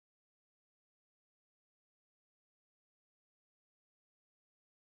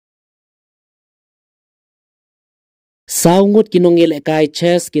Ngut kinongil ekai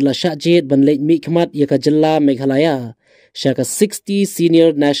chess kila syajit banlej Mihkhmat yaka Jylla Meghalaya syaka 60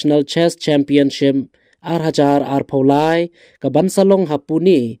 Senior National Chess Championship Arhajar Arpaulai ka bansalong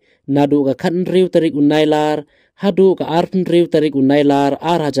hapuni nadu ka khanriu tarik unailar hadu ka arnriu tarik unailar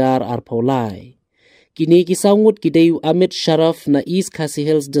Arhajar Arpaulai. Kini Ngut kidayu Amit Sharaf na East Khasi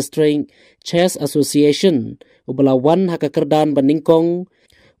Hills District Chess Association ubalawan haka kerdan baningkong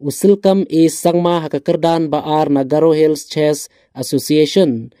usilkam sangma haka kerdan baar na Garo Hills Chess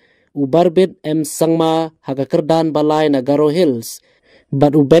Association ubarbit sangma haka kerdan balai na Garo Hills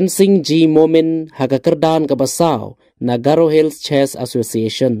but ubensing G Momin haka kerdan kabasaw na Garo Hills Chess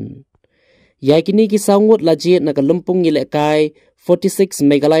Association. Yakini Ngut lajit na kalumpung ngilekai 46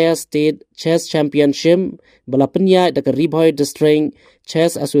 Meghalaya State Chess Championship balapenya da Ribhoy District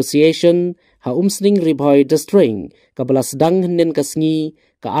Chess Association ha umsning Ribhoy District kabala sedang henen kasngi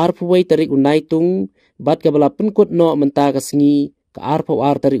ka arpawai tarik unaitung bat kabala penkut no menta kasngi ka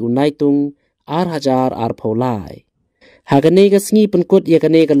arpawar tarik unaitung Arhajar Arpaulai. Hagane kasngi penkut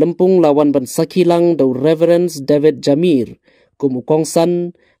yakane ka lempung lawan ban sakilang do Reverend David Jamir kum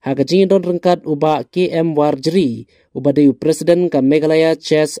ukongsan hagajing don rengkat uba KM Warjri uba deyu Presiden ka Meghalaya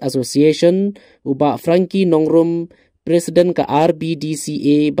Chess Association uba Frankie Nongrum Presiden ka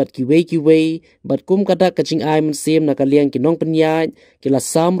RBDCA bat kiwei bat kum kada kaching ay mensem na kaliang kinong penyaj kila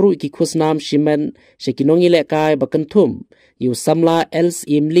samru iki kusnam shimen she kinong ilekai bakentum yu samla els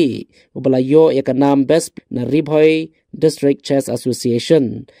imli ubala yo yakanam best na Ribhoy District Chess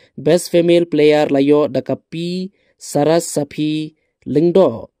Association best female player layo dakapi Saras Sapi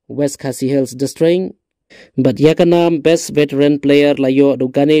Lingdo West Khasi Hills District but yakanam best veteran player layo do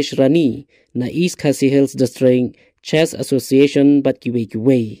Ganesh Rani na East Khasi Hills District Chess Association but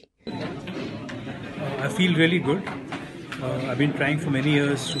kiwei. I feel really good. I've been trying for many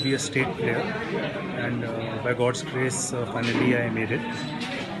years to be a state player and by God's grace finally I made it.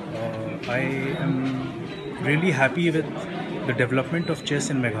 I am really happy with the development of chess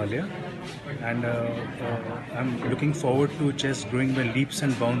in Meghalaya and I'm looking forward to chess growing by leaps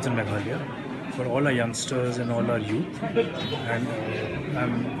and bounds in Meghalaya for all our youngsters and all our youth, and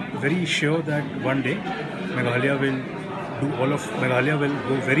I'm very sure that one day Meghalaya will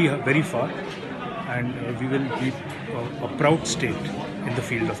go very far, and we will be a proud state in the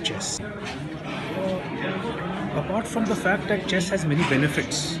field of chess. Apart from the fact that chess has many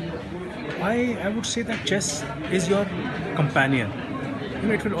benefits, I would say that chess is your companion.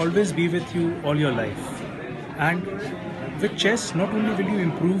 It will always be with you all your life, and with chess not only will you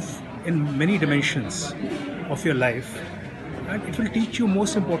improve in many dimensions of your life, and it will teach you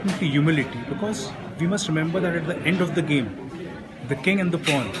most importantly humility, because we must remember that at the end of the game the king and the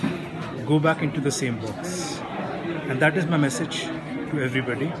pawn go back into the same box, and that is my message to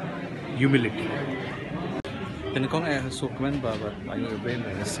everybody: humility. Tenkong ay sukman babat ayo ben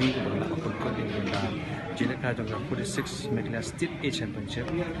sing bagla pagkod din na Jylla ka jong 46 Meghalaya State A Championship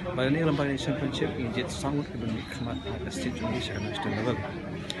bayan ni lambayan championship injit sangut ke Mihkhmat Haka State Indonesia national level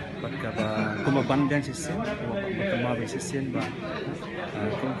pagka ba kumabandang sisen kumabang sisen ba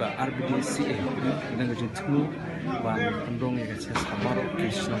kumka RBDCA dengan jitnu ban pendong yang ses amaro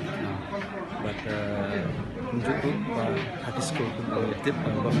Krishna but unjuk tu hati school tu tip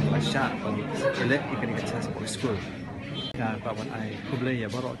bang Malaysia bang elek ikan ses school ka pawan ai kublai ya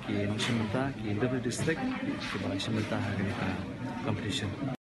barok ki nong simenta ki double district ki bang simenta hari competition.